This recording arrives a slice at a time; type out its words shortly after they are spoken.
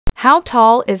How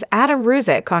tall is Adam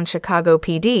Ruzek on Chicago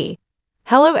PD?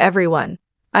 Hello everyone.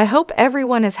 I hope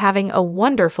everyone is having a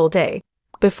wonderful day.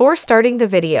 Before starting the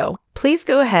video, please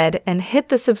go ahead and hit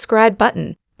the subscribe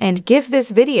button and give this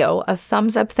video a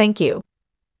thumbs up. Thank you.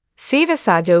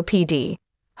 Chicago PD.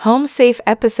 Home Safe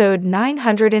episode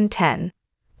 910.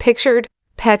 Pictured,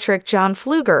 Patrick John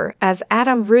Pfluger as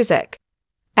Adam Ruzek.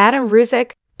 Adam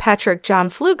Ruzek, Patrick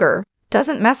John Pfluger,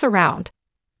 doesn't mess around.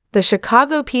 The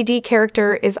Chicago PD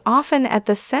character is often at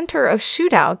the center of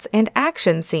shootouts and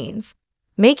action scenes,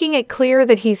 making it clear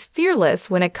that he's fearless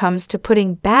when it comes to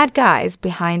putting bad guys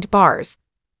behind bars.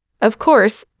 Of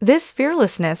course, this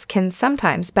fearlessness can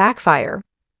sometimes backfire.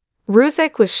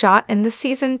 Ruzek was shot in the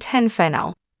season 10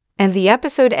 finale, and the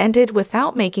episode ended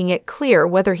without making it clear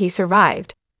whether he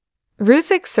survived.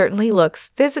 Ruzek certainly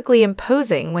looks physically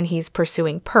imposing when he's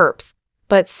pursuing perps,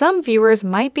 but some viewers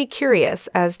might be curious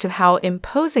as to how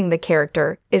imposing the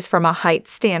character is from a height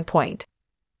standpoint.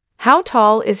 How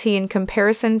tall is he in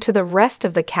comparison to the rest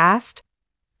of the cast?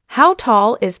 How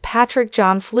tall is Patrick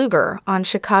John Pfluger on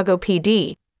Chicago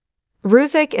PD?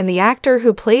 Ruzek and the actor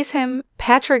who plays him,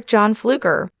 Patrick John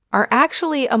Pfluger, are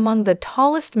actually among the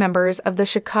tallest members of the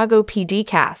Chicago PD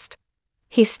cast.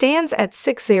 He stands at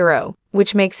 6'0",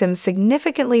 which makes him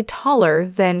significantly taller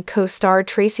than co-star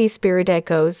Tracy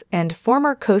Spiridakos and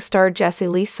former co-star Jesse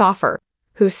Lee Soffer,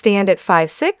 who stand at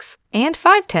 5'6" and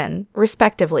 5'10",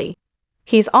 respectively.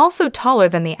 He's also taller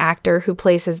than the actor who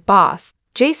plays his boss,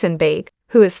 Jason Bake,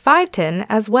 who is 5'10"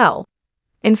 as well.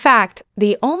 In fact,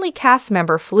 the only cast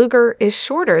member Pfluger is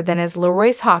shorter than is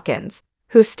Leroyce Hawkins,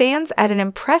 who stands at an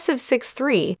impressive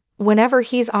 6'3" whenever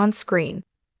he's on screen.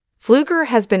 Pfluger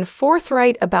has been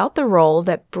forthright about the role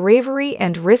that bravery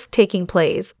and risk-taking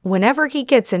plays whenever he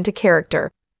gets into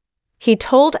character. He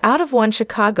told Out of One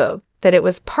Chicago that it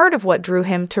was part of what drew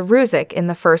him to Ruzek in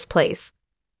the first place.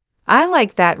 "I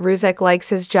like that Ruzek likes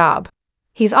his job.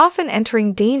 He's often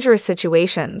entering dangerous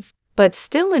situations, but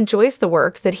still enjoys the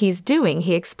work that he's doing,"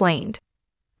 he explained.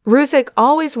 "Ruzek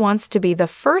always wants to be the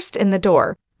first in the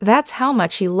door. That's how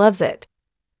much he loves it."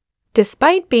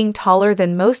 Despite being taller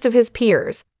than most of his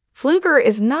peers, Pfluger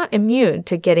is not immune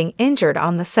to getting injured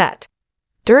on the set.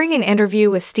 During an interview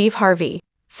with Steve Harvey,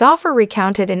 Soffer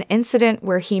recounted an incident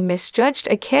where he misjudged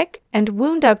a kick and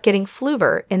wound up getting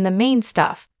Pfluger in the main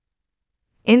stuff.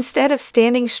 "Instead of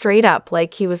standing straight up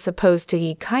like he was supposed to,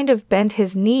 he kind of bent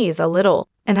his knees a little,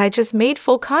 and I just made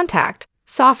full contact,"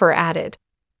 Soffer added.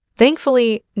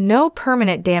 Thankfully, no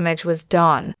permanent damage was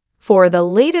done. For the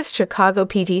latest Chicago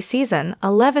PD season,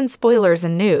 11 spoilers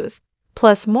and news,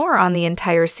 plus more on the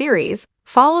entire series,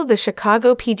 follow the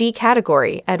Chicago PD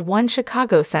category at One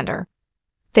Chicago Center.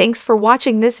 Thanks for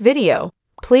watching this video.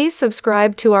 Please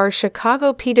subscribe to our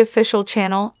Chicago PD official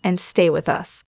channel and stay with us.